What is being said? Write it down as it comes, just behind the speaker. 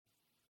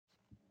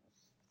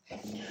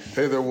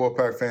Hey there,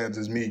 Wolfpack fans.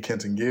 It's me,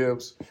 Kenton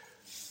Gibbs,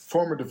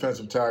 former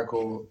defensive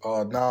tackle.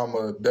 Now I'm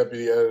a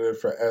deputy editor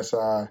for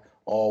SI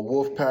All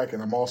Wolfpack,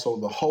 and I'm also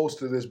the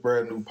host of this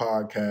brand new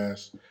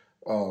podcast,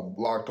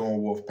 Locked On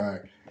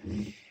Wolfpack.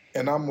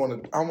 And I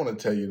want to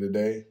tell you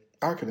today,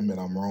 I can admit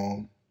I'm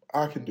wrong.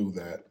 I can do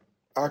that.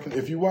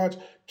 If you watch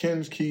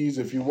Ken's Keys,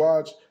 if you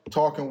watch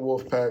Talking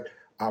Wolfpack,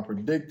 I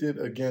predicted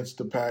against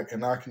the Pack,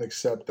 and I can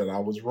accept that I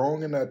was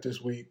wrong in that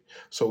this week.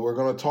 So we're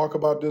going to talk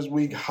about this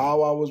week,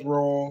 how I was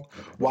wrong,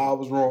 why I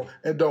was wrong.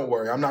 And don't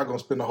worry, I'm not going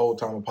to spend the whole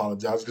time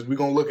apologizing because we're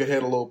going to look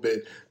ahead a little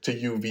bit to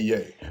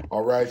UVA.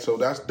 All right, so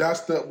that's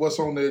what's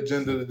on the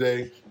agenda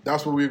today.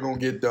 That's what we're going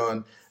to get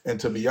done. And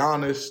to be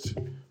honest,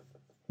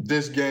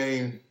 this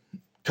game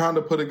kind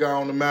of put a guy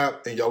on the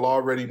map, and y'all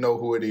already know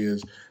who it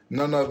is.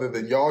 None other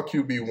than y'all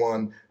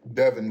QB1,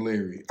 Devin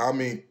Leary. I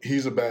mean,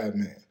 he's a bad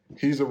man.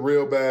 He's a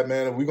real bad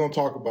man, and we're going to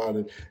talk about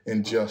it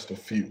in just a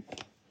few.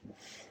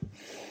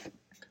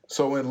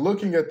 So in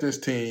looking at this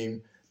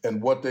team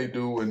and what they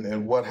do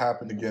and what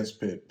happened against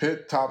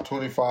Pitt, top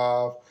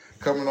 25,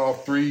 coming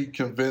off 3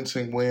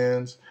 convincing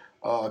wins,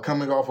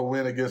 coming off a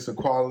win against a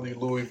quality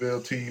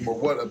Louisville team, or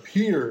what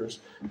appears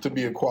to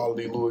be a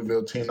quality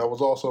Louisville team that was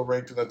also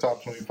ranked in the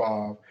top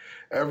 25.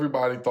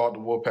 Everybody thought the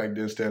Wolfpack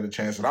didn't stand a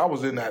chance, and I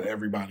was in that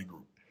everybody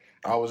group.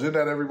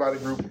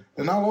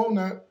 And I'll own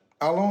that.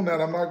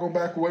 I'm not going to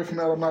back away from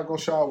that. I'm not going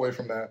to shy away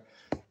from that.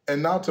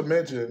 And not to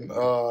mention,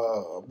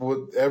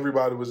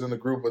 everybody was in the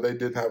group, but they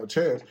didn't have a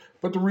chance.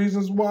 But the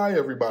reasons why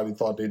everybody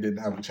thought they didn't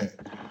have a chance.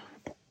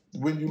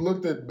 When you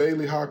looked at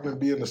Bailey Hockman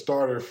being the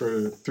starter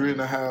for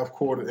 3.5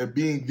 quarters and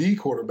being the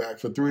quarterback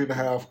for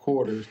 3.5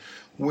 quarters,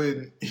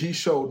 when he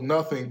showed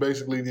nothing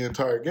basically the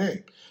entire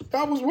game,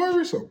 that was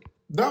worrisome.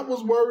 That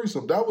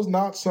was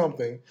not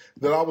something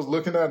that I was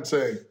looking at and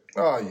saying,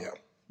 oh, yeah,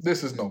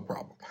 this is no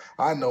problem.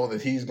 I know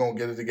that he's going to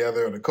get it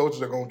together, or the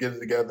coaches are going to get it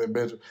together and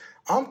bench him.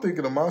 I'm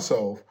thinking to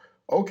myself,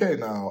 okay,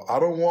 now, I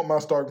don't want my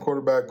starting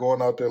quarterback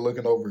going out there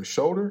looking over his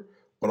shoulder,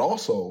 but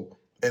also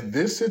in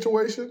this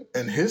situation,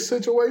 in his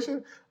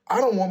situation, I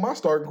don't want my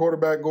starting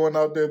quarterback going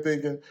out there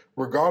thinking,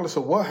 regardless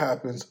of what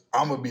happens,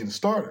 I'm going to be the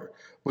starter.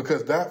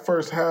 Because that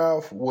first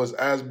half was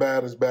as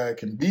bad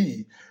can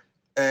be.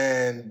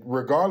 And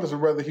regardless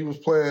of whether he was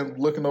playing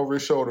looking over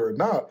his shoulder or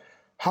not,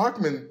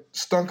 Hockman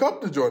stunk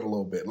up the joint a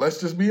little bit.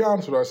 Let's just be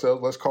honest with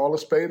ourselves. Let's call a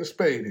spade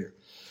here.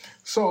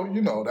 So,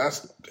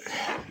 that's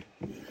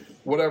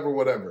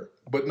whatever.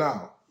 But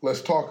now,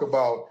 let's talk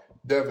about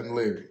Devin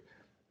Leary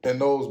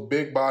and those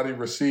big body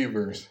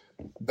receivers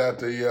that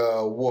the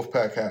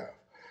Wolfpack have.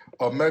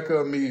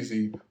 Emeka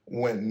Emezie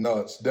went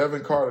nuts.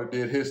 Devin Carter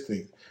did his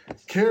thing.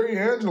 Kerry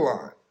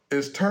Angeline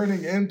is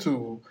turning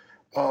into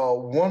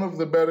one of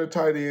the better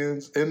tight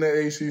ends in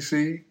the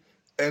ACC.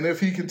 And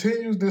if he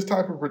continues this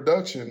type of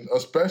production,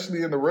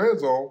 especially in the red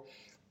zone,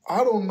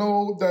 I don't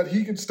know that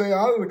he can stay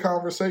out of the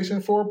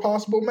conversation for a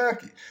possible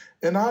Mackey.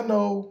 And I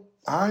know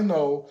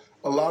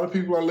a lot of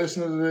people are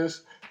listening to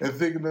this and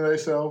thinking to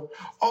themselves,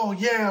 oh,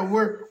 yeah,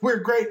 we're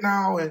great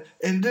now. And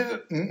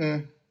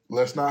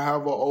let's not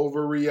have an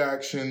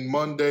overreaction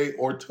Monday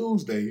or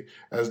Tuesday,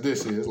 as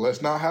this is.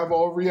 Let's not have an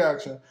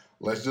overreaction.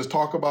 Let's just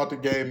talk about the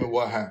game and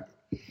what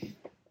happened.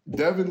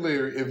 Devin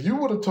Leary, if you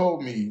would have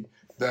told me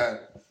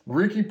that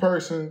Ricky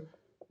Person,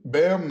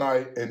 Bam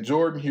Knight, and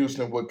Jordan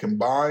Houston would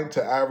combine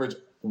to average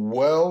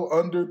well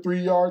under 3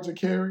 yards a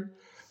carry,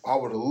 I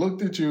would have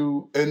looked at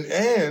you and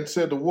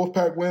said the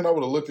Wolfpack win, I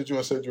would have looked at you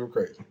and said you were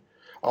crazy.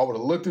 I would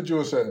have looked at you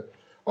and said,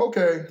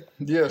 okay,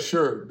 yeah,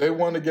 sure, they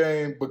won the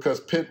game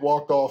because Pitt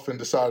walked off and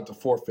decided to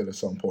forfeit at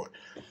some point.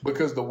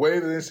 Because the way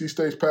the NC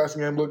State's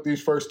passing game looked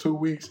these first 2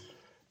 weeks,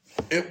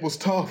 it was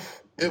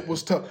tough.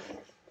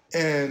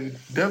 And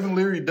Devin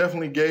Leary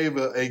definitely gave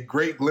a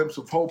great glimpse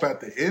of hope at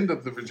the end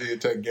of the Virginia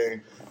Tech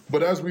game.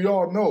 But as we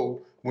all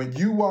know, when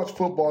you watch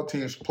football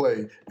teams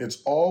play,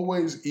 it's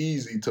always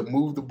easy to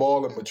move the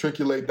ball and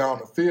matriculate down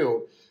the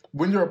field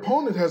when your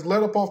opponent has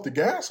let up off the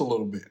gas a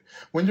little bit.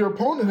 When your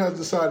opponent has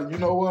decided, you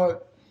know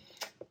what,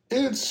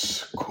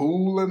 it's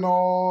cool and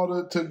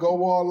all to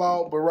go all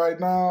out, but right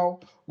now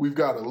we've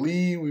got a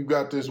lead, we've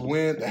got this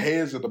win, the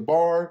heads of the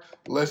barn,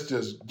 let's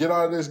just get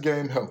out of this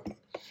game healthy.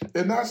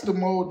 And that's the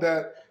mode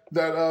that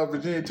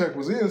Virginia Tech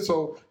was in.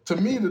 So to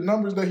me, the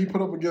numbers that he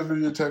put up against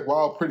Virginia Tech,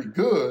 while pretty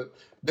good,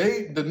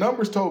 the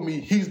numbers told me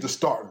he's the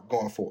starter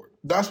going forward.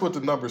 That's what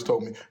the numbers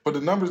told me. But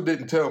the numbers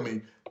didn't tell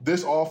me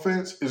this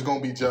offense is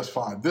going to be just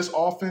fine. This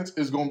offense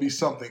is going to be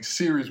something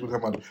serious with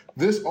him.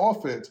 This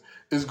offense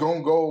is going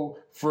to go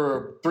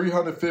for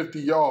 350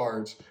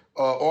 yards,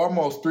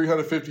 almost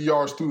 350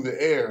 yards through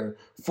the air,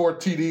 4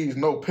 TDs,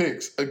 no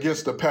picks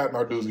against the Pat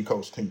Narduzzi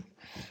coach team.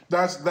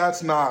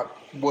 That's not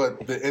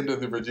what the end of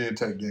the Virginia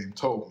Tech game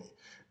told me.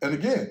 And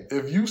again,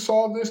 if you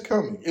saw this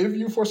coming, if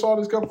you foresaw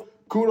this coming,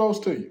 kudos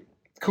to you.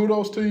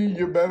 Kudos to you.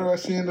 You're better at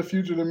seeing the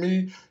future than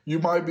me. You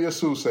might be a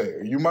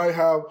soothsayer. You might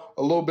have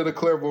a little bit of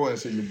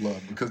clairvoyance in your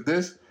blood because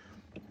this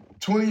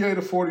 28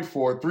 of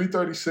 44,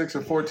 336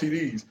 and 4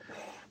 TDs,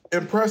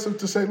 impressive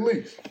to say the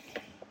least.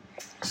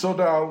 So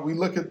now we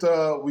look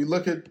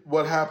at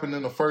what happened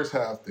in the first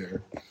half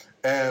there,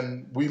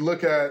 And we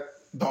look at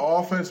the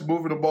offense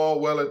moving the ball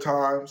well at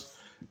times,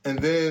 and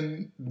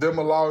then them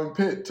allowing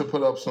Pitt to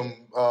put up some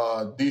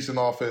decent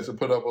offense and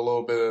put up a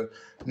little bit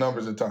of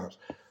numbers at times.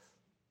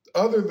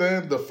 Other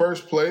than the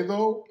first play,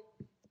 though,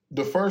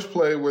 the first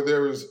play where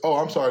there was,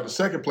 the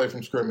second play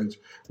from scrimmage,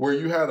 where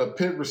you had a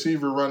Pitt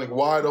receiver running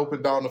wide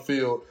open down the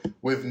field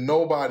with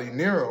nobody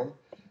near him.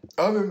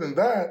 Other than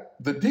that,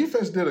 the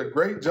defense did a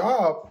great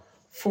job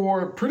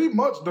for pretty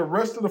much the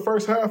rest of the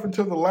first half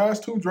until the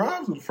last two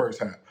drives of the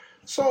first half.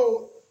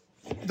 So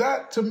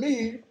that, to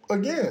me,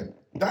 again,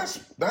 that's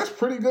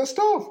pretty good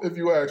stuff, if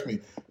you ask me.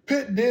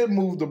 Pitt did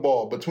move the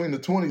ball between the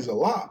 20s a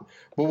lot,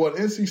 but what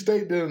NC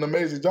State did an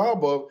amazing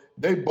job of,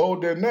 they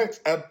bowed their necks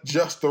at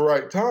just the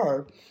right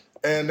time,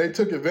 and they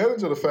took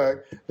advantage of the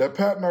fact that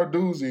Pat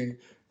Narduzzi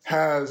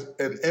has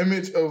an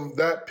image of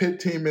that Pitt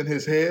team in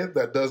his head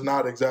that does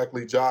not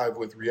exactly jive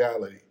with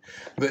reality.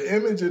 The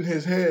image in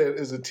his head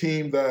is a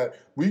team that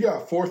we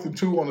got 4th and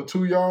 2 on the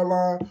 2-yard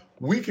line.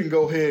 We can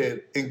go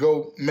ahead and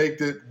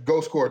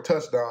go score a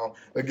touchdown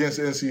against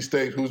NC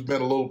State, who's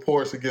been a little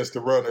porous against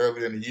the run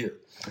earlier in the year.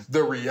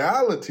 The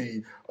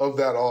reality of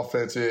that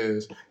offense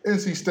is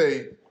NC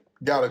State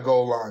got a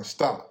goal line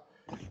stop.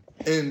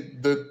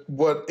 And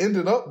what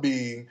ended up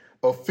being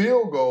a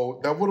field goal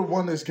that would have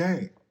won this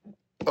game.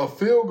 A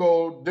field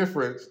goal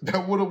difference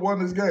that would have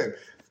won this game.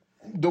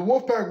 The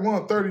Wolfpack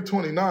won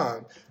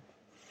 30-29.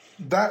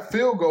 That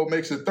field goal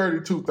makes it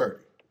 32-30.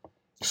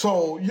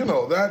 So,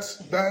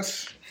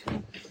 that's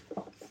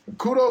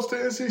kudos to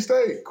NC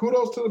State.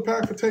 Kudos to the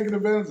Pack for taking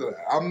advantage of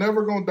that. I'm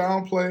never going to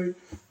downplay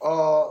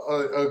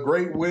a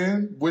great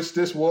win, which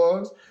this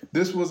was.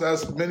 This was,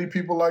 as many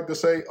people like to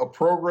say, a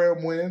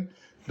program win.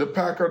 The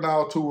Pack are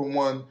now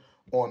 2-1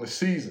 on the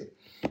season.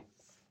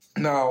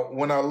 Now,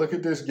 when I look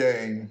at this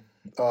game,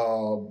 a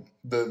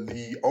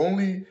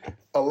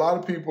lot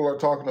of people are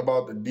talking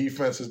about the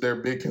defense is their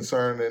big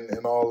concern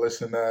and all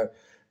this and that.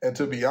 And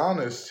to be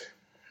honest,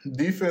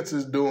 defense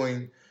is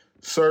doing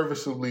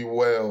serviceably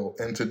well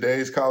in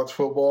today's college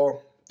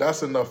football.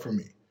 That's enough for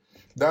me.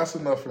 That's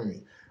enough for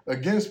me.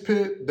 Against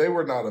Pitt, they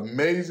were not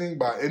amazing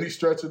by any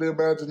stretch of the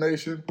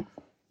imagination,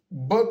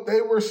 but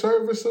they were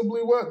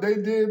serviceably well. They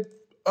did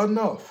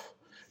enough.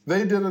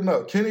 They did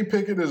enough. Kenny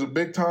Pickett is a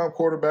big-time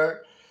quarterback.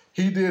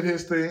 He did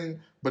his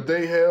thing, but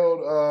they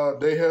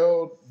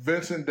held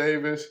Vincent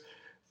Davis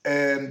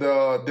and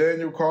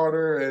Daniel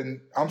Carter,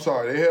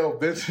 they held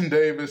Vincent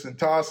Davis and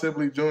Todd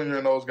Sibley Jr.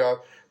 and those guys.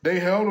 They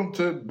held them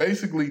to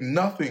basically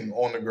nothing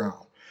on the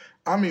ground.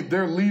 I mean,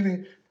 the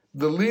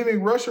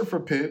leading rusher for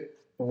Pitt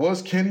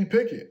was Kenny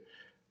Pickett,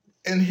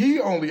 and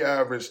he only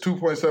averaged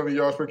 2.7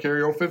 yards per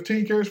carry on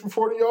 15 carries for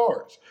 40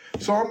 yards.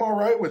 So I'm all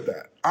right with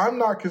that. I'm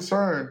not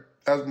concerned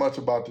as much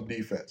about the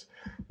defense.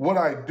 What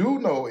I do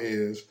know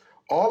is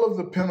all of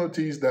the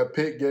penalties that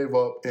Pitt gave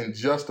up in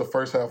just the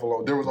first half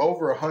alone, there was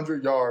over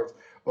 100 yards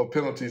of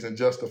penalties in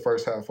just the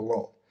first half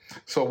alone.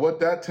 So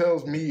what that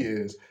tells me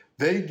is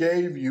they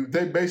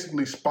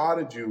basically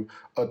spotted you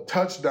a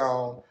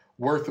touchdown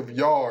worth of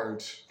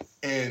yards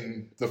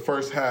in the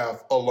first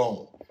half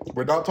alone.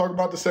 We're not talking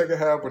about the second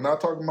half. We're not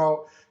talking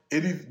about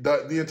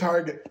the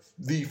entire game.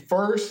 The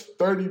first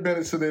 30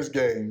 minutes of this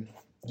game,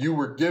 you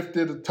were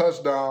gifted a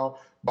touchdown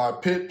by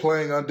Pitt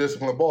playing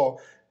undisciplined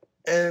ball.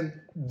 And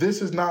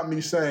this is not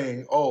me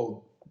saying,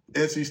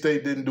 NC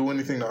State didn't do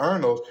anything to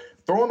earn those.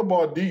 Throwing the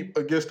ball deep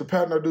against the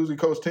Pat Narduzzi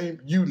coach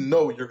team, you're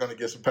going to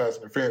get some pass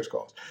interference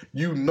calls.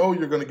 You're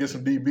going to get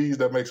some DBs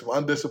that make some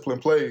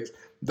undisciplined plays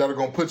that are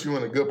going to put you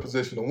in a good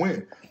position to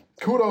win.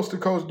 Kudos to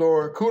Coach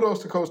Doran.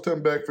 Kudos to Coach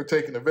Tim Beck for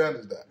taking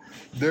advantage of that.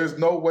 There's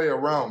no way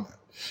around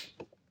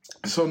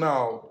that. So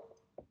now,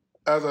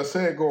 as I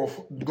said,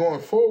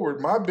 going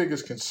forward, my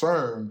biggest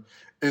concern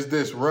is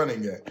this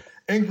running game.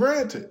 And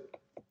granted,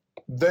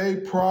 they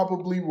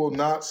probably will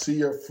not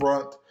see a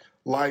front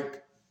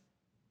like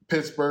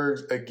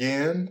Pittsburgh's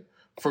again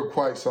for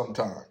quite some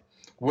time.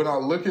 When I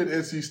look at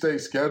NC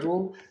State's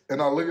schedule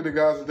and I look at the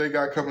guys that they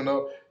got coming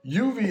up,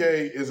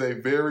 UVA is a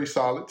very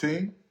solid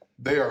team.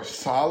 They are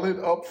solid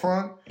up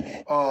front.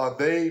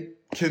 They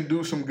can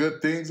do some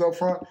good things up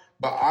front,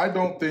 but I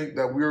don't think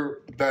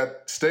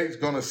that State's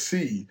going to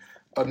see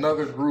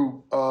another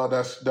group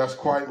that's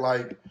quite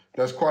like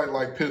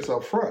Pitt's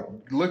up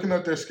front. Looking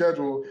at their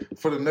schedule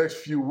for the next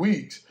few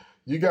weeks,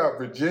 you got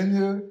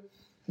Virginia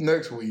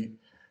next week.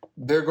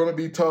 They're going to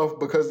be tough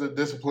because of the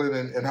discipline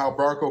and how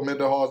Bronco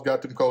Mendenhall's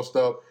got them coached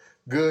up.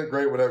 Good,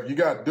 great, whatever. You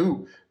got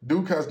Duke.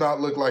 Duke has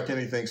not looked like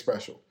anything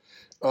special.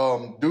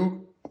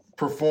 Duke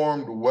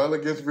performed well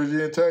against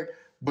Virginia Tech,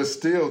 but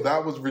still,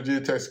 that was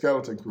Virginia Tech's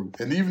skeleton crew.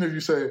 And even if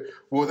you say,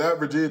 well, that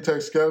Virginia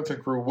Tech skeleton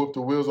crew whooped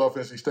the wheels off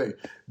NC State,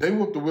 they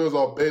whooped the wheels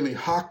off Bailey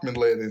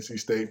Hockman-led NC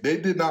State. They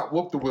did not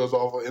whoop the wheels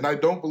off, and I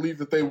don't believe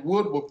that they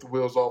would whoop the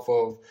wheels off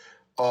of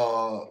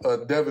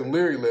Devin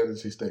Leary led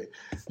NC State.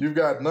 You've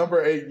got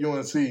number 8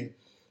 UNC,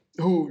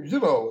 who,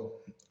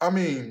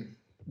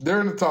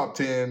 they're in the top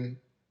 10.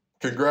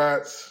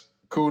 Congrats,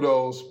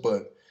 kudos,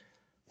 but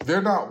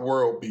they're not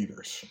world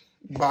beaters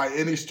by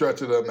any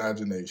stretch of the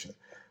imagination.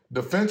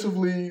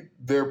 Defensively,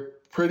 they're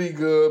pretty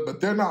good,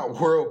 but they're not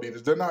world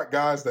beaters. They're not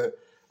guys that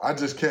I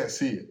just can't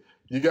see it.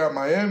 You got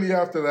Miami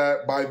after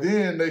that. By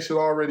then, they should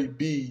already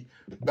be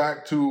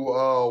back to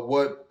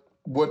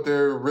what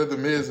their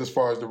rhythm is as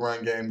far as the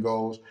run game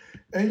goes.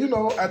 And,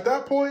 at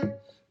that point,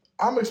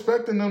 I'm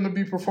expecting them to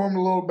be performing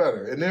a little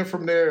better. And then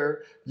from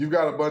there, you've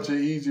got a bunch of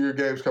easier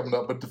games coming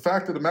up. But the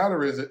fact of the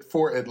matter is that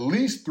for at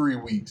least 3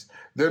 weeks,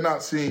 they're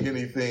not seeing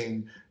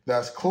anything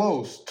that's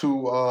close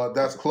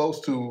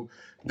to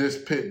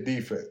this Pitt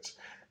defense.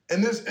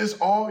 And this is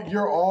all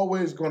you're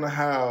always going to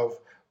have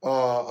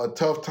a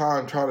tough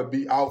time trying to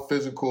be out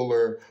physical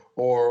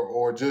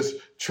or just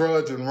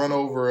trudge and run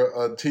over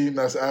a team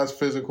that's as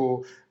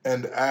physical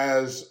and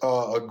as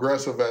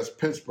aggressive as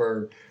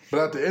Pittsburgh. But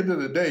at the end of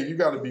the day, you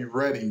got to be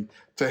ready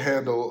to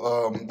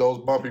handle those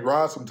bumpy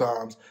rides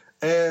sometimes.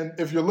 And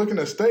if you're looking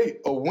at State,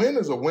 a win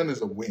is a win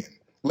is a win.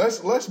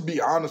 Let's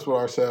be honest with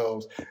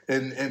ourselves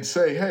and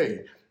say,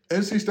 hey,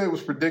 NC State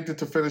was predicted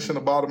to finish in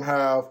the bottom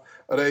half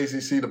of the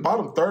ACC, the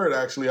bottom third,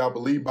 actually, I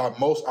believe, by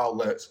most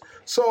outlets.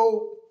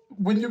 So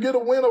when you get a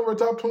win over a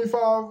top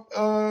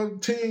 25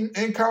 team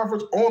in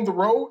conference on the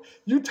road,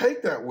 you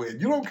take that win.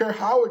 You don't care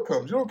how it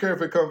comes. You don't care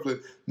if it comes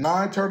with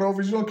 9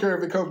 turnovers. You don't care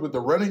if it comes with the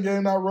running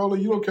game not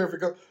rolling. You don't care if it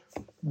comes.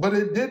 But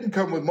it didn't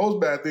come with most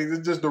bad things.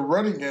 It's just the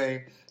running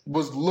game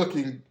was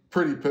looking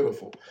pretty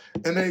pitiful.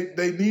 And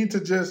they need to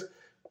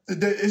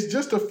it's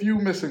just a few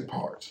missing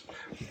parts.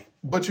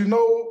 But you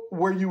know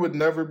where you would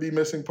never be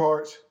missing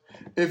parts?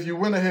 If you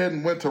went ahead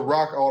and went to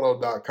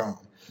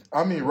rockauto.com.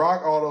 I mean,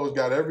 Rock Auto's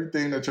got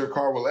everything that your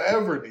car will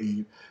ever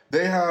need.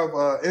 They have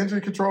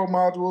engine control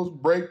modules,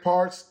 brake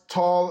parts,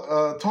 tall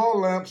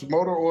lamps,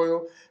 motor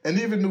oil, and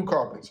even new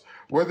carpets.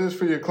 Whether it's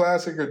for your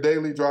classic or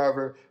daily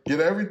driver, get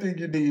everything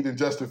you need in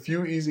just a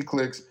few easy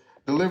clicks,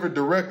 delivered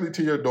directly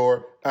to your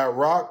door at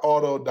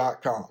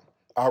rockauto.com.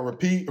 I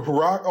repeat,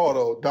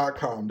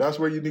 rockauto.com. That's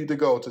where you need to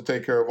go to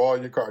take care of all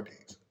your car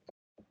needs.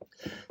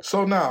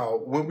 So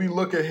now, when we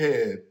look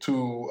ahead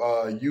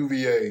to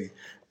UVA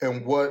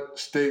and what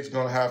State's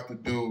going to have to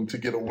do to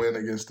get a win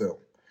against them,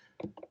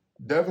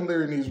 Devin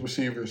Leary and these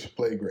receivers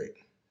play great.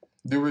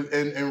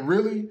 And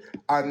really,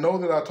 I know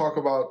that I've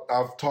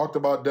talked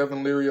about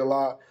Devin Leary a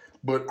lot,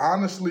 but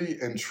honestly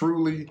and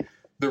truly,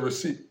 the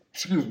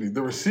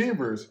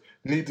receivers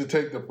need to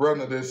take the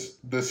brunt of this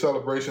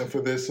celebration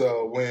for this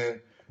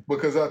win,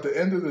 because at the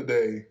end of the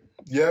day,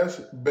 yes,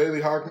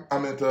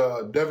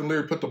 Devin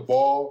Leary put the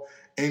ball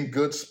in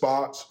good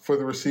spots for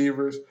the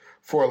receivers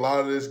for a lot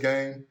of this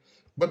game.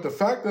 But the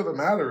fact of the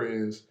matter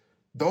is,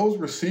 those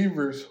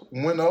receivers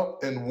went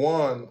up and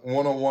won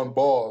one-on-one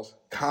balls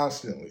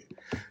constantly.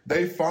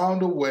 They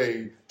found a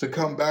way to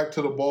come back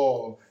to the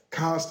ball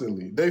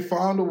constantly. They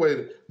found a way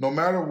to, no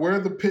matter where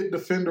the Pitt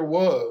defender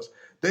was,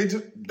 they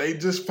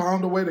just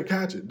found a way to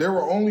catch it. There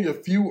were only a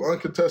few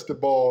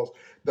uncontested balls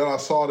that I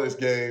saw this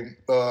game,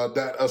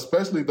 that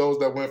especially those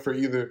that went for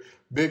either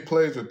big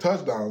plays or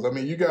touchdowns. I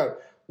mean, you got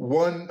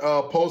one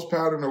post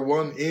pattern or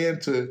one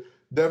end to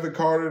Devin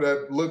Carter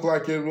that looked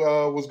like it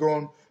was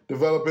going to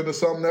develop into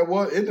something that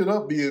ended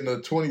up being a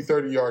 20,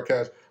 30-yard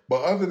catch.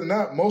 But other than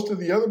that, most of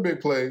the other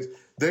big plays,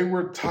 they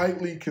were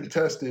tightly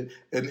contested,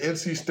 and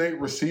NC State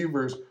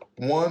receivers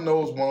won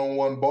those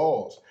one-on-one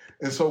balls.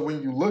 And so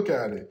when you look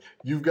at it,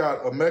 you've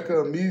got Emeka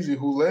Emezie,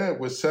 who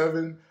led with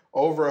 7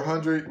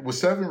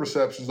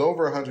 receptions,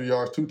 over 100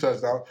 yards, 2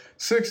 touchdowns,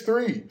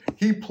 6'3".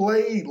 He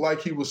played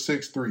like he was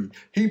 6'3".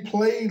 He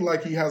played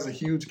like he has a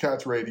huge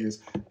catch radius.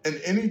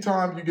 And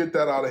anytime you get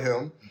that out of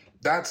him,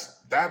 that's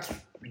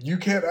you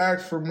can't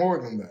ask for more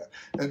than that.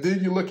 And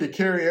then you look at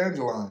Kerry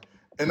Angeline.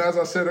 And as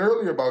I said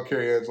earlier about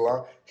Kerry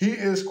Angeline, he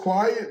is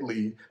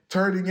quietly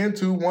turning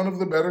into one of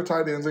the better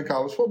tight ends in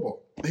college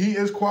football. He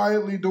is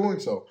quietly doing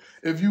so.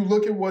 If you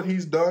look at what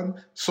he's done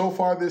so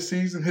far this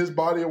season, his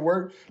body of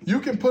work,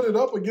 you can put it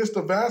up against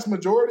the vast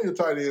majority of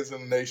tight ends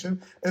in the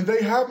nation, and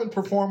they haven't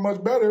performed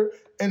much better.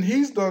 And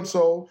he's done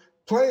so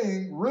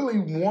playing really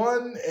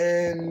one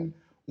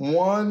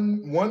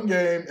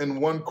game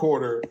and 1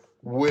 quarter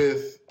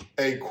with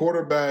a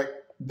quarterback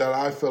that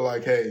I feel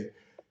like, hey,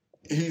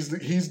 he's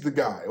the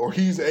guy, or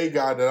he's a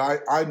guy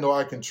that I know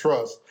I can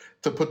trust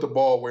to put the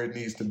ball where it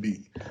needs to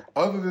be.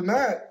 Other than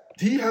that,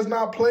 he has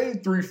not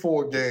played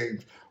 3-4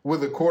 games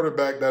with a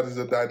quarterback that is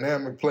a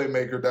dynamic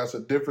playmaker, that's a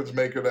difference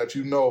maker, that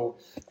you know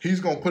he's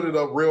going to put it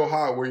up real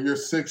high where your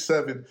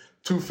 6'7",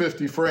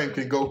 250 frame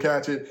can go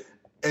catch it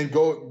and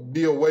go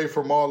be away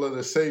from all of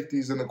the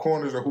safeties and the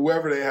corners or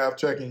whoever they have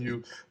checking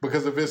you.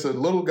 Because if it's a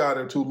little guy,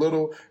 they're too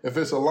little. If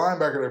it's a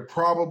linebacker, they're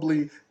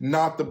probably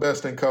not the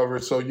best in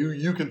coverage, so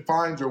you can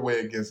find your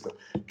way against them.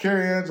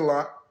 Kerry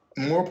Angeline,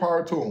 more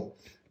power to him.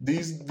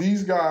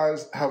 These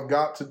guys have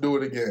got to do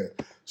it again.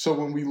 So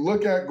when we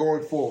look at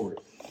going forward,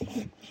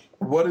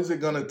 what is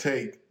it going to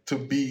take to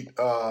beat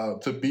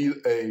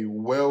a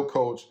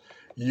well-coached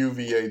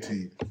UVA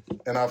team?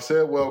 And I've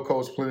said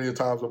well-coached plenty of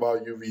times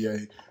about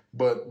UVA,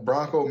 but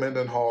Bronco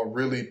Mendenhall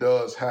really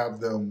does have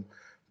them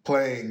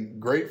playing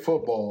great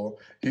football.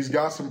 He's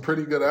got some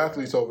pretty good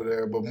athletes over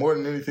there, but more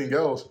than anything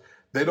else,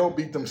 they don't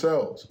beat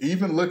themselves.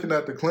 Even looking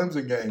at the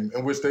Clemson game,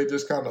 in which they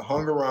just kind of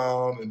hung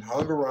around and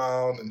hung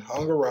around and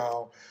hung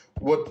around,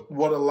 what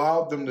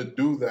allowed them to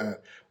do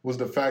that was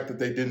the fact that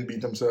they didn't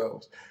beat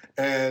themselves.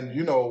 And,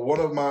 you know, one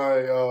of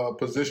my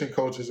position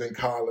coaches in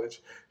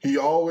college, he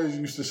always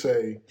used to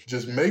say,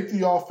 just make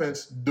the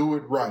offense do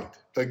it right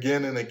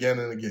again and again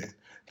and again.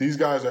 These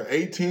guys are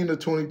 18 to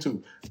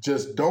 22.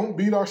 Just don't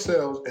beat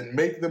ourselves and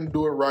make them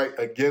do it right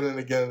again and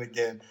again and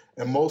again.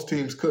 And most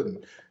teams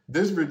couldn't.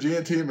 This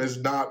Virginia team is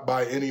not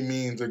by any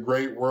means a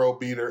great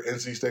world beater,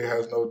 NC State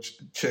has no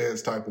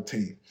chance type of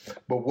team.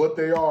 But what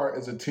they are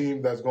is a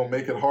team that's going to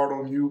make it hard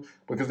on you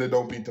because they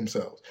don't beat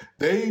themselves.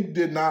 They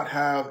did not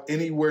have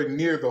anywhere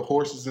near the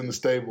horses in the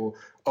stable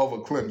of a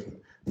Clemson.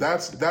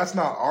 That's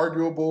not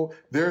arguable.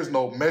 There's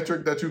no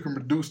metric that you can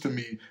produce to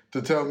me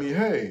to tell me,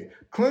 hey,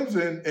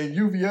 Clemson and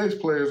UVA's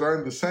players are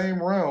in the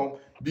same realm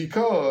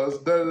because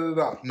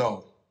da-da-da-da.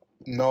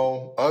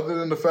 No, other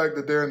than the fact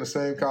that they're in the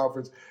same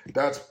conference,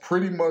 that's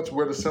pretty much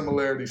where the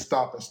similarities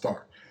stop and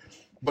start.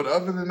 But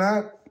other than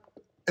that,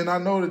 and I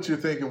know that you're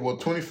thinking, well,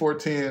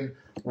 24-10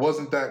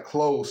 wasn't that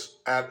close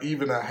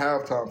even at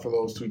halftime for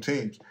those two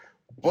teams.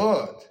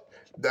 But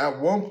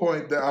at one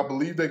point, I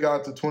believe they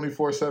got to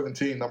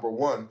 24-17, number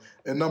one.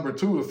 And number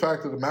two, the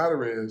fact of the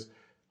matter is,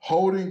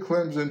 holding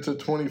Clemson to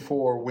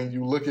 24, when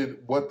you look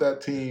at what that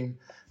team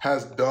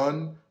has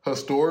done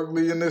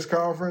historically in this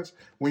conference,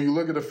 when you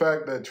look at the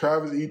fact that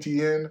Travis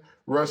Etienne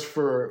rushed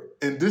for,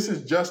 and this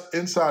is just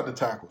inside the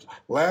tackles.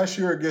 Last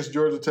year against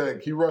Georgia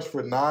Tech, he rushed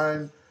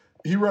 9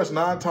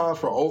 times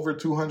for over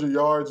 200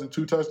 yards and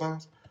 2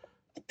 touchdowns.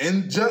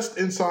 And just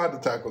inside the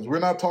tackles. We're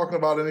not talking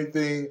about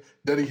anything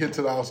that he hit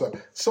to the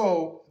outside.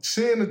 So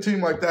seeing a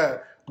team like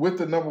that with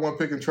the number one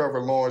pick in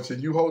Trevor Lawrence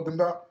and you hold them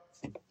down,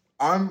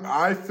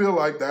 I feel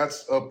like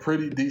that's a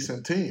pretty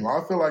decent team.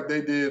 I feel like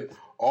they did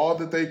all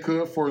that they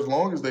could for as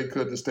long as they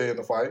could to stay in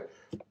the fight.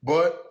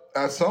 But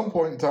at some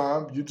point in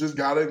time, you just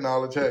got to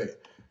acknowledge, hey,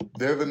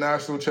 they're the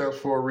national champs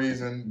for a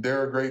reason.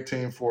 They're a great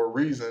team for a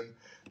reason.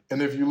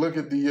 And if you look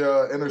at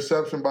the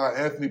interception by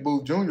Anthony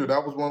Booth Jr.,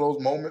 that was one of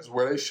those moments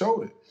where they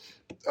showed it.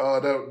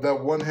 That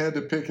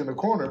one-handed pick in the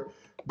corner,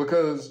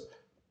 because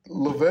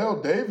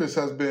Lavelle Davis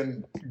has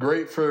been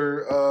great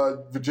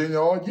for Virginia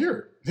all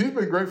year. He's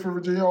been great for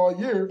Virginia all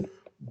year,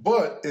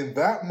 but in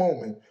that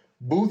moment,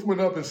 Booth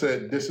went up and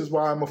said, this is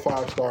why I'm a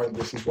 5-star and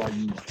this is why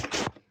you won.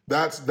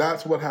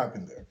 That's what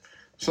happened there.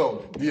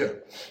 So, yeah.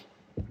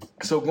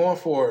 So going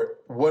forward,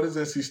 what is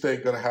NC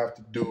State going to have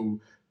to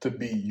do to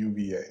beat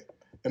UVA?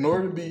 In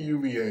order to beat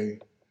UVA,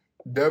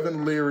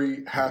 Devin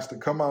Leary has to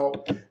come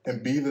out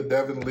and be the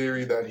Devin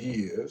Leary that he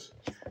is.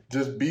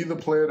 Just be the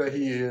player that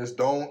he is.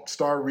 Don't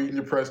start reading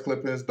your press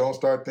clippings. Don't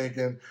start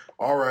thinking,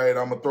 all right,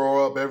 I'm going to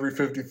throw up every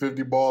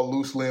 50-50 ball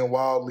loosely and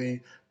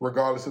wildly,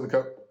 regardless of the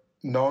cup.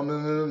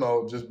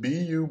 No. Just be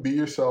you, be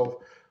yourself.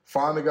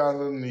 Find the guys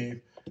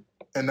underneath,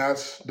 and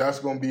that's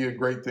going to be a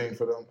great thing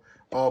for them.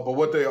 But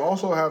what they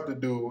also have to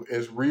do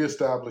is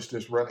reestablish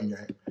this running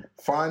game.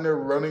 Find their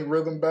running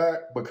rhythm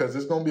back, because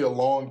it's going to be a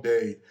long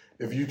day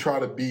if you try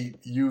to beat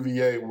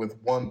UVA with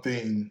one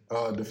thing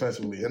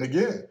defensively. And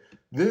again,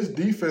 this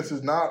defense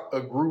is not a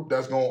group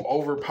that's going to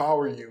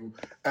overpower you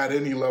at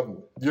any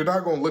level. You're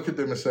not going to look at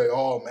them and say,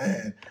 oh,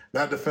 man,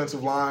 that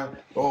defensive line,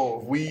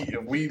 if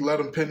we let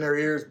them pin their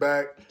ears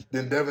back,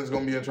 then Devin's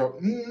going to be in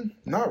trouble.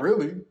 Not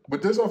really.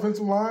 With this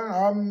offensive line,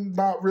 I'm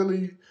not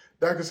really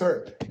that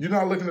concerned. You're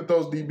not looking at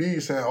those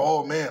DBs saying,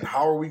 oh, man,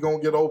 how are we going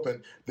to get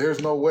open?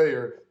 There's no way.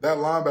 Or that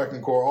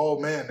linebacking core, oh,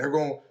 man, they're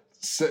going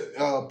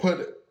to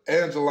put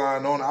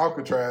Angeline on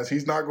Alcatraz.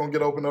 He's not going to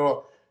get open at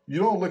all. You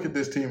don't look at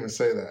this team and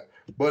say that.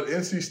 But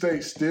NC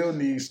State still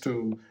needs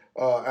to,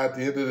 at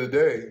the end of the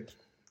day,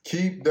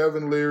 keep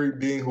Devin Leary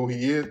being who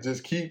he is.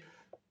 Just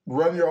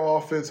run your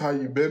offense how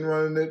you've been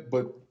running it,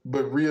 but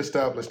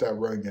reestablish that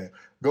run game.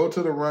 Go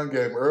to the run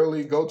game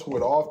early. Go to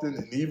it often.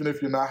 And even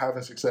if you're not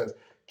having success,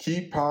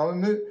 keep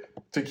pounding it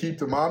to keep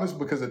them honest,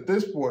 because at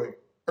this point,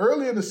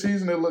 early in the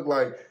season, it looked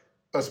like,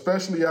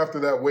 especially after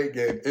that weight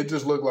game, it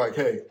just looked like,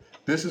 hey,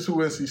 this is who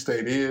NC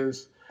State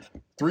is.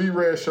 3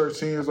 redshirt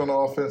seniors on the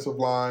offensive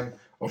line,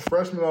 a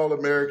freshman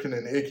All-American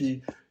in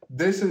Ickey.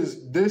 This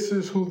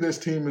is who this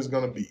team is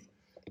going to be.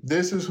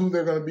 This is who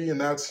they're going to be,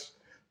 and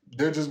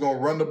they're just going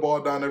to run the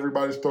ball down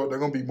everybody's throat. They're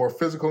going to be more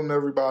physical than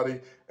everybody,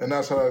 and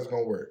that's how that's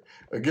going to work.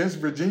 Against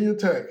Virginia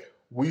Tech,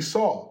 we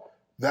saw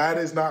that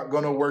is not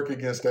going to work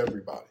against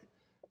everybody.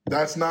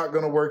 That's not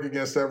going to work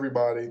against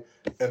everybody,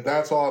 and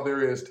that's all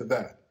there is to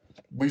that.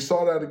 We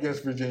saw that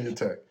against Virginia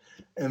Tech.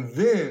 And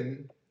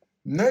then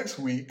next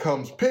week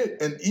comes Pitt,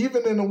 and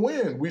even in a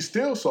win, we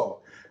still saw,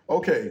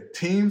 okay,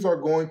 teams are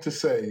going to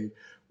say,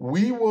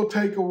 we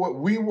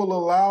will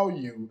allow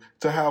you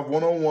to have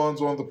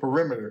one-on-ones on the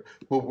perimeter,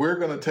 but we're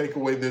going to take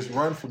away this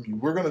run from you.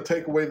 We're going to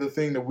take away the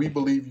thing that we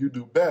believe you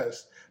do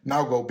best.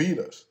 Now go beat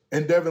us.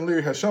 And Devin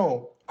Leary has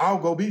shown, I'll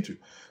go beat you.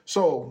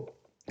 So,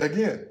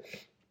 again,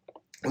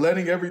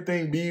 letting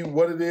everything be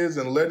what it is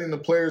and letting the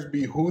players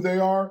be who they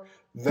are,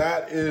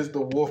 that is the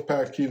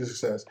Wolfpack's key to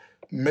success.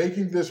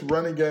 Making this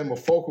running game a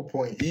focal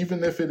point,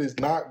 even if it is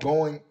not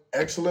going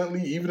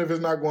excellently, even if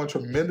it's not going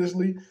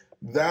tremendously,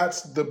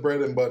 that's the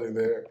bread and butter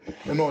there.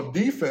 And on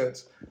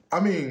defense,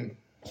 I mean,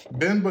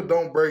 bend but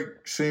don't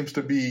break seems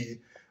to be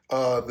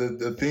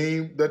the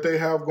theme that they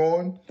have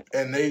going,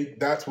 and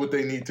that's what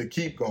they need to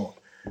keep going.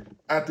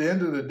 At the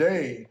end of the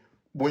day,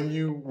 when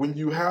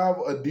you have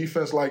a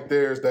defense like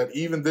theirs that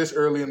even this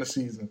early in the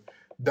season,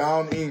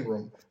 down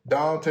Ingram,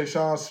 down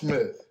Tayshaun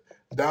Smith,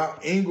 down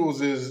Ingles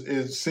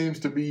seems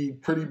to be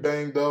pretty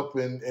banged up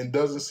and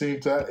doesn't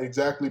seem to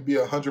exactly be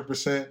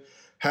 100%.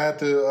 Had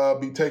to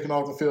be taken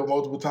off the field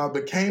multiple times,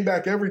 but came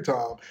back every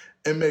time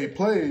and made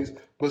plays.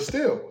 But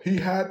still, he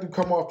had to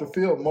come off the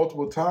field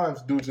multiple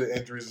times due to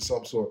injuries of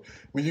some sort.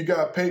 When you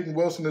got Peyton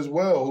Wilson as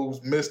well,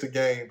 who's missed a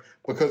game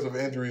because of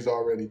injuries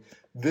already.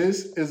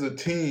 This is a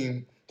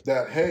team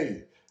that,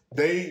 hey,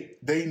 they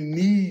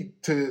need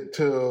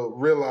to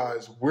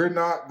realize we're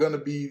not going to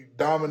be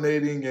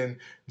dominating and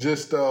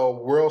just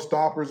world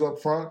stoppers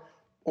up front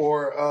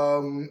or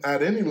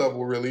at any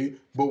level, really,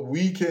 but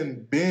we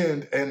can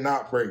bend and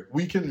not break.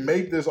 We can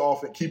make this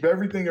offense, keep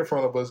everything in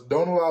front of us,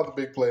 don't allow the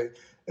big play,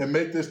 and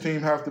make this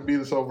team have to beat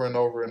us over and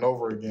over and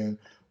over again,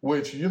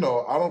 which, I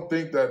don't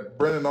think that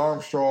Brennan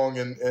Armstrong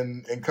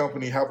and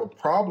company have a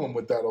problem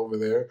with that over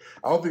there.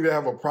 I don't think they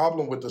have a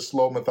problem with the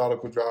slow,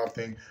 methodical drive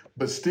thing,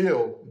 but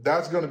still,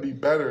 that's going to be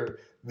better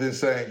than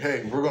saying,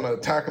 hey, we're going to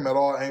attack them at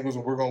all angles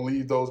and we're going to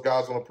leave those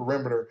guys on the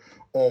perimeter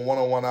on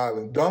one-on-one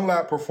island.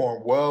 Dunlap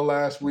performed well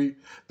last week.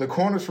 The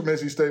corners from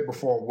NC State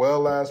performed well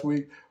last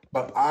week,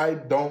 but I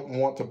don't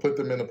want to put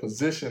them in a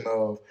position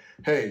of,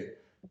 hey,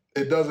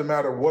 it doesn't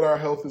matter what our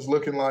health is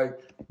looking like.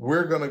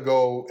 We're going to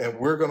go and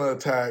we're going to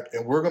attack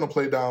and we're going to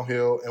play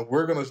downhill and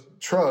we're going to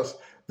trust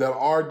that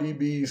our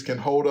DBs can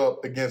hold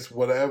up against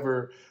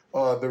whatever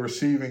the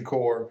receiving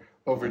core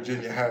of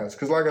Virginia has.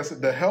 Because like I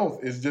said, the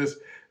health is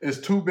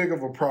too big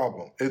of a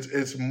problem.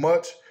 It's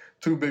much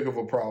too big of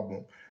a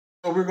problem.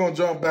 So we're going to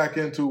jump back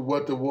into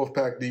what the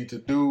Wolfpack need to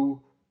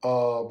do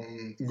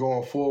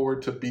going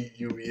forward to beat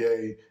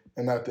UVA.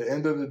 And at the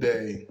end of the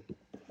day,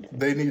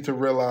 they need to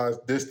realize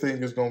this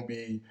thing is going to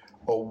be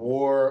a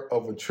war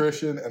of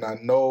attrition. And I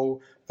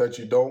know that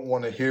you don't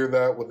want to hear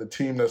that with a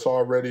team that's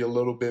already a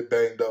little bit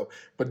banged up.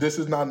 But this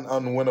is not an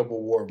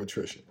unwinnable war of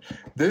attrition.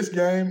 This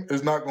game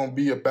is not going to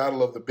be a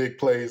battle of the big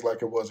plays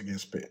like it was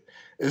against Pitt.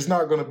 It's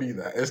not going to be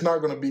that. It's not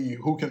going to be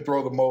who can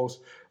throw the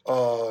most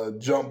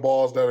jump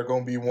balls that are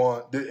going to be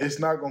won. It's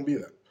not going to be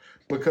that.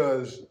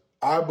 Because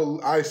I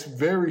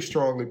very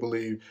strongly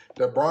believe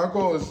that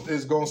Bronco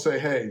is going to say,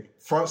 hey,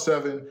 front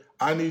seven,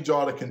 I need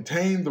y'all to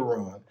contain the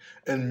run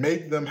and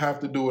make them have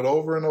to do it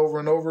over and over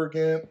and over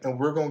again, and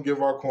we're going to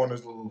give our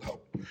corners a little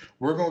help.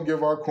 We're going to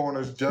give our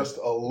corners just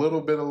a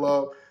little bit of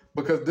love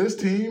because this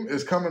team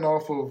is coming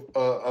off of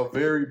a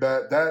very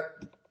bad – that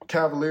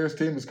Cavaliers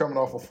team is coming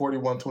off a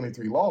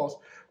 41-23 loss,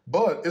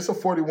 but it's a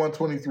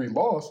 41-23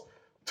 loss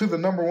to the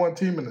number one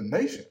team in the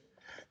nation.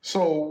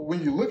 So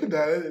when you look at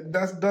that,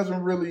 that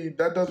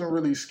doesn't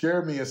really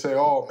scare me and say,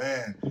 oh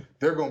man,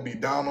 they're going to be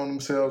down on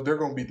themselves, they're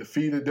going to be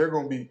defeated, they're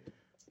going to be.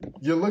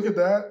 You look at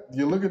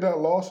that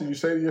loss, and you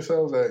say to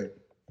yourselves, hey,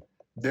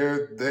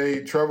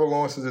 Trevor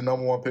Lawrence is the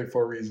number one pick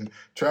for a reason.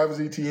 Travis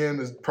Etienne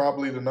is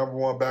probably the number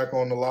one back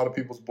on a lot of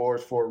people's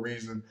boards for a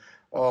reason.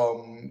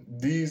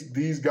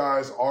 These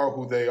guys are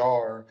who they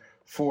are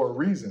for a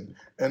reason,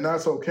 and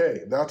that's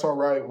okay. That's all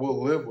right.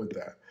 We'll live with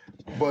that.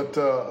 But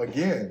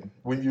again,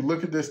 when you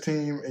look at this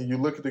team and you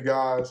look at the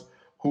guys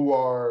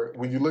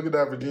when you look at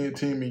that Virginia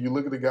team and you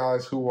look at the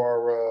guys who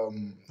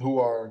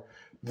are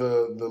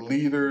the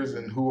leaders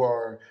and who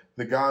are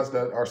the guys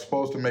that are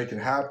supposed to make it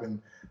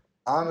happen,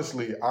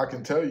 honestly, I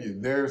can tell you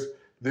there's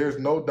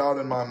no doubt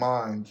in my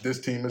mind this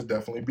team is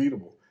definitely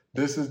beatable.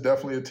 This is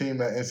definitely a team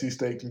that NC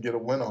State can get a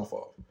win off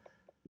of.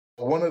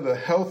 One of the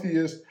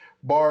healthiest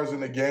bars in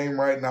the game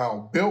right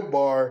now, Built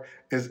Bar,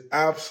 is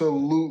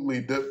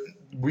absolutely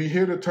we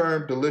hear the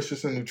term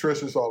delicious and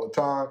nutritious all the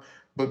time,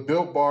 but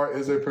Built Bar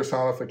is a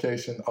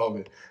personification of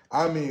it.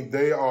 I mean,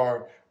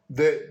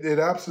 it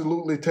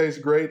absolutely tastes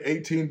great,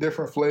 18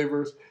 different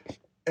flavors,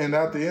 and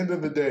at the end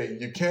of the day,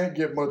 you can't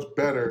get much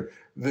better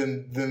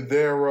than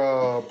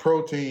their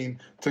protein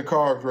to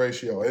carbs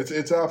ratio.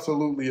 It's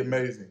absolutely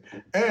amazing.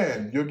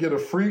 And you'll get a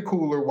free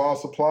cooler while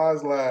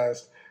supplies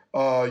last.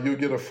 You'll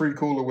get a free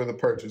cooler with a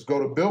purchase. Go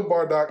to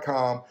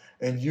BuiltBar.com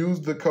and use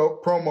the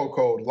promo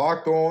code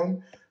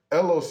LOCKEDON,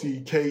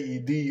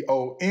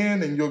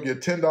 LOCKEDON, and you'll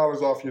get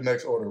 $10 off your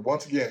next order.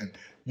 Once again,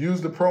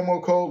 use the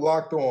promo code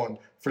LOCKEDON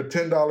for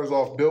 $10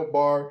 off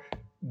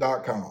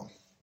BuiltBar.com.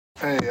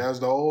 Hey, as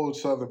the old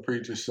Southern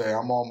preachers say,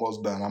 I'm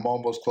almost done. I'm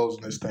almost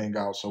closing this thing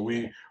out. So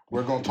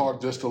we're going to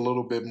talk just a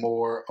little bit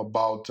more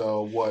about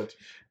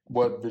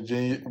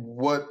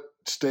what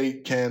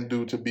State can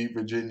do to beat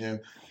Virginia,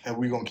 and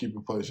we're going to keep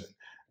it pushing.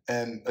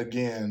 And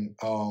again,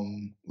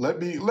 let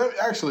me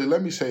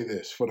say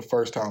this for the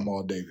first time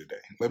all day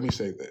today. Let me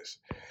say this.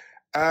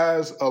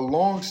 As a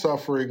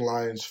long-suffering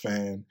Lions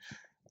fan,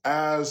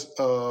 as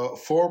a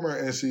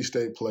former NC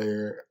State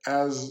player,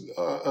 as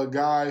a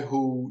guy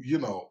who,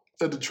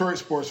 a Detroit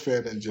sports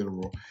fan in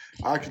general,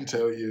 I can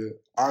tell you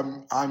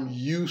I'm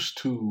used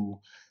to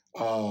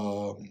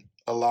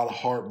a lot of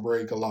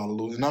heartbreak, a lot of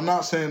losing. And I'm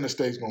not saying the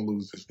State's going to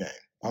lose this game.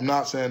 I'm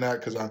not saying that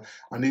because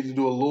I need to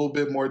do a little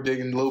bit more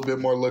digging, a little bit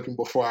more looking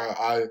before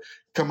I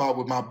come out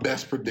with my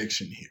best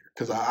prediction here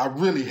because I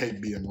really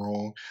hate being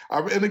wrong.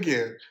 And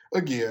again,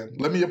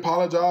 let me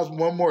apologize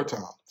one more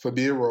time for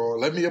being wrong.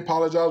 Let me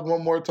apologize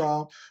one more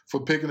time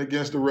for picking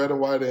against the red and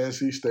white of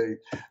NC State.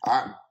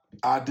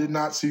 I did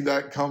not see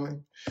that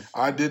coming.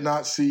 I did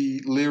not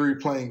see Leary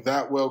playing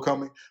that well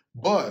coming,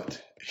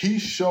 but he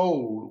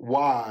showed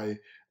why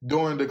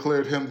Doeren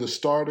declared him the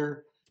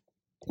starter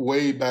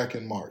way back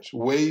in March,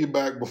 way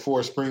back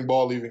before spring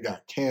ball even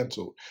got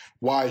canceled,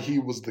 why he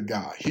was the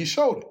guy. He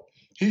showed it.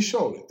 He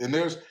showed it. And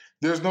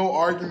there's no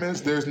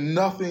arguments. There's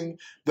nothing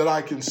that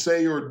I can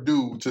say or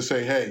do to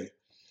say, hey,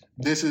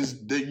 this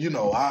is,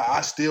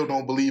 I still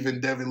don't believe in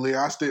Devin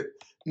Leary.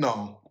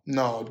 No.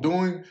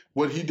 Doing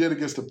what he did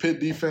against the Pitt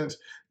defense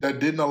that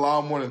didn't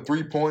allow more than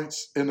 3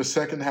 points in the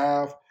second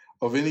half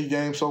of any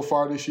game so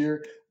far this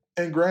year.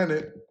 And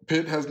granted,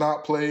 Pitt has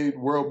not played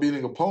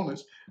world-beating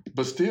opponents,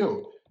 but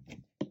still,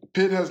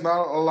 Pitt has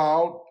not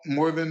allowed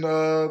more than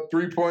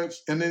 3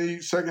 points in any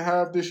second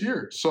half this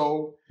year.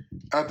 So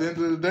at the end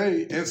of the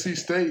day, NC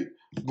State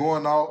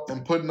going out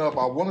and putting up,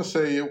 I want to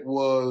say it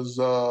was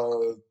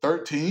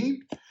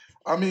 13.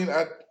 I mean,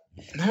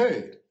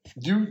 hey,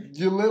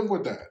 you live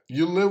with that.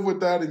 You live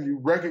with that and you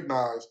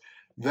recognize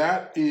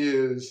that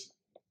is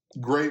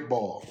great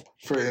ball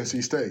for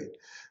NC State.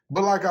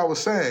 But like I was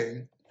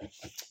saying,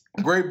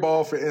 great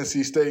ball for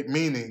NC State,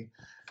 meaning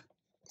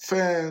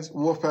fans,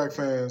 Wolfpack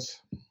fans,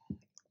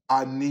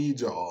 I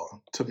need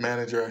y'all to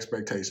manage your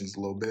expectations a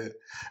little bit.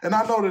 And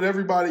I know that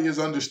everybody is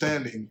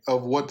understanding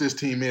of what this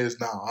team is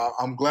now.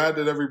 I'm glad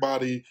that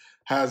everybody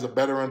has a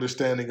better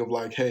understanding of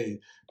like, hey,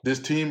 this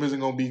team isn't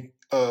going to be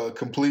a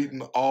complete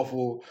and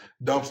awful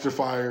dumpster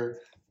fire.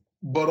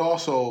 But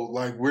also,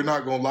 like, we're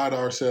not going to lie to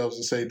ourselves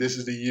and say this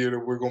is the year that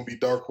we're going to be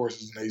dark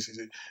horses in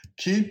ACC.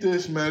 Keep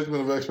this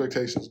management of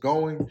expectations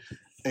going.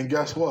 And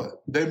guess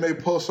what? They may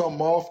pull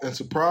something off and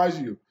surprise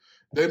you.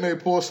 They may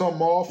pull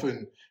something off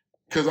and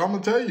because I'm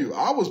going to tell you,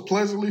 I was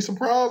pleasantly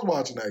surprised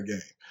watching that game.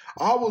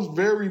 I was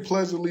very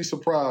pleasantly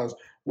surprised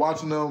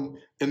watching them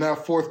in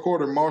that fourth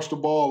quarter march the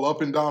ball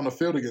up and down the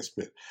field against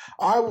Pitt.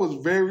 I was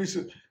very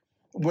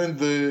when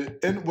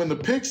the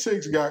pick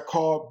six got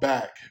called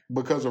back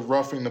because of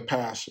roughing the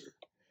passer.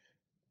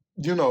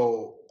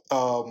 During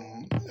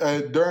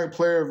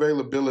player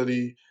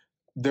availability,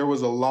 there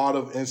was a lot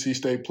of NC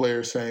State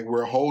players saying,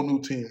 we're a whole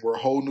new team, we're a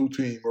whole new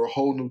team, we're a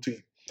whole new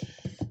team.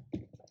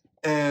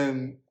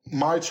 And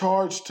my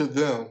charge to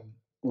them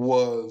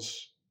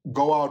was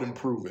go out and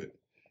prove it.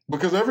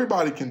 Because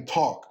everybody can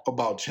talk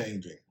about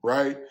changing,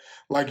 right?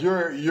 Like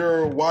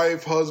your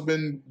wife,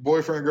 husband,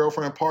 boyfriend,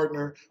 girlfriend,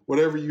 partner,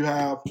 whatever you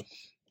have,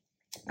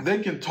 they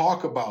can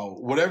talk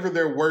about whatever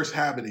their worst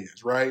habit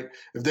is, right?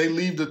 If they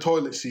leave the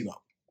toilet seat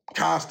up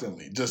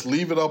constantly, just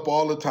leave it up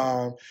all the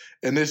time,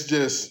 and it's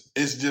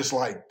just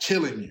like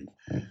killing you.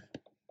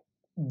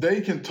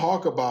 They can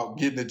talk about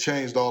getting it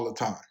changed all the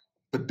time.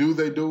 But do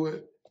they do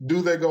it?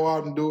 Do they go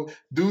out and do it?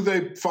 Do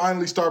they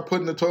finally start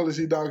putting the toilet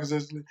seat down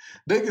consistently?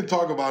 They can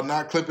talk about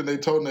not clipping their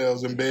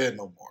toenails in bed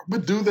no more.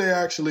 But do they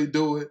actually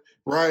do it,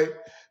 right?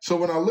 So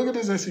when I look at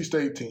this NC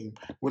State team,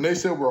 when they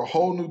said we're a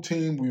whole new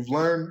team, we've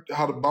learned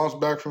how to bounce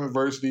back from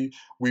adversity,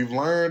 we've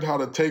learned how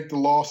to take the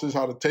losses,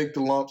 how to take the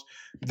lumps,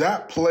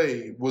 that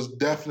play was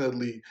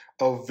definitely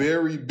a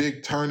very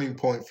big turning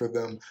point for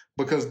them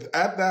because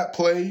at that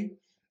play,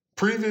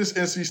 previous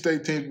NC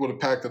State teams would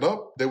have packed it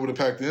up. They would have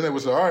packed it in. They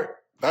would say, all right,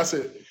 that's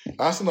it.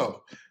 That's enough.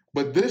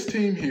 But this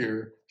team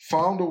here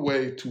found a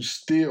way to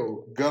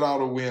still gut out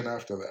a win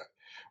after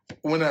that.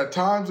 When at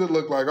times it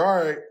looked like, all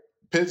right,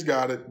 Pitt's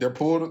got it. They're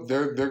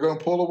going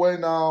to pull away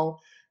now.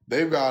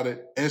 They've got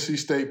it. NC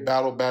State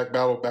battle back.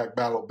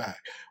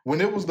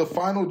 When it was the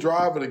final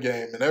drive of the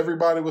game and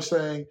everybody was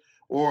saying,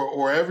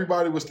 or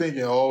everybody was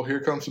thinking, oh,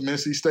 here comes some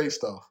NC State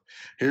stuff.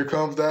 Here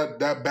comes that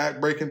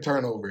back-breaking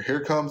turnover.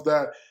 Here comes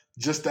that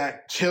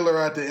killer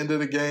at the end of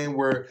the game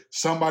where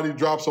somebody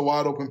drops a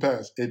wide-open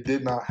pass. It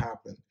did not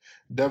happen.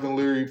 Devin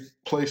Leary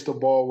placed the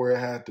ball where it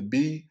had to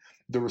be.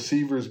 The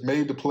receivers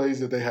made the plays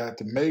that they had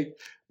to make.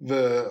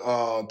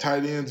 The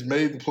tight ends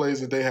made the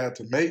plays that they had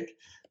to make.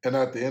 And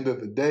at the end of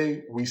the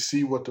day, we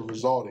see what the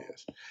result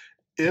is.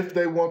 If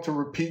they want to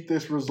repeat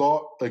this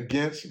result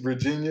against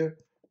Virginia,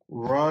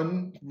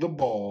 run the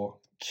ball,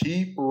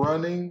 keep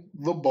running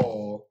the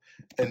ball,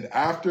 and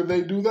after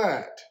they do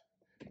that,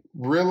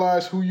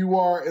 realize who you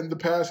are in the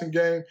passing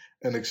game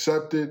and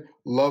accept it,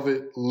 love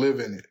it, live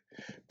in it.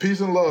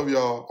 Peace and love,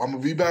 y'all. I'm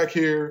going to be back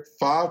here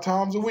 5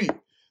 times a week.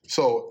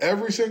 So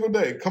every single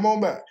day, come on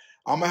back.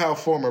 I'm going to have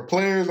former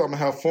players. I'm going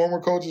to have former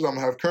coaches. I'm going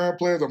to have current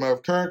players. I'm going to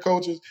have current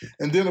coaches.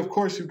 And then, of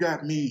course, you've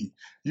got me.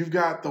 You've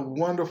got the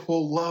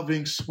wonderful,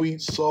 loving,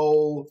 sweet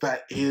soul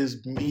that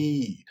is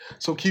me.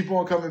 So keep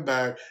on coming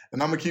back,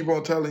 and I'm going to keep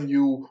on telling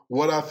you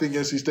what I think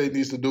NC State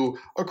needs to do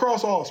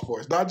across all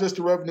sports, not just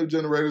the revenue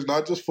generators,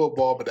 not just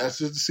football, but that's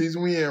just the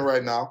season we're in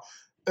right now,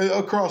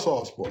 across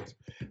all sports.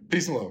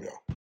 Peace and love, y'all.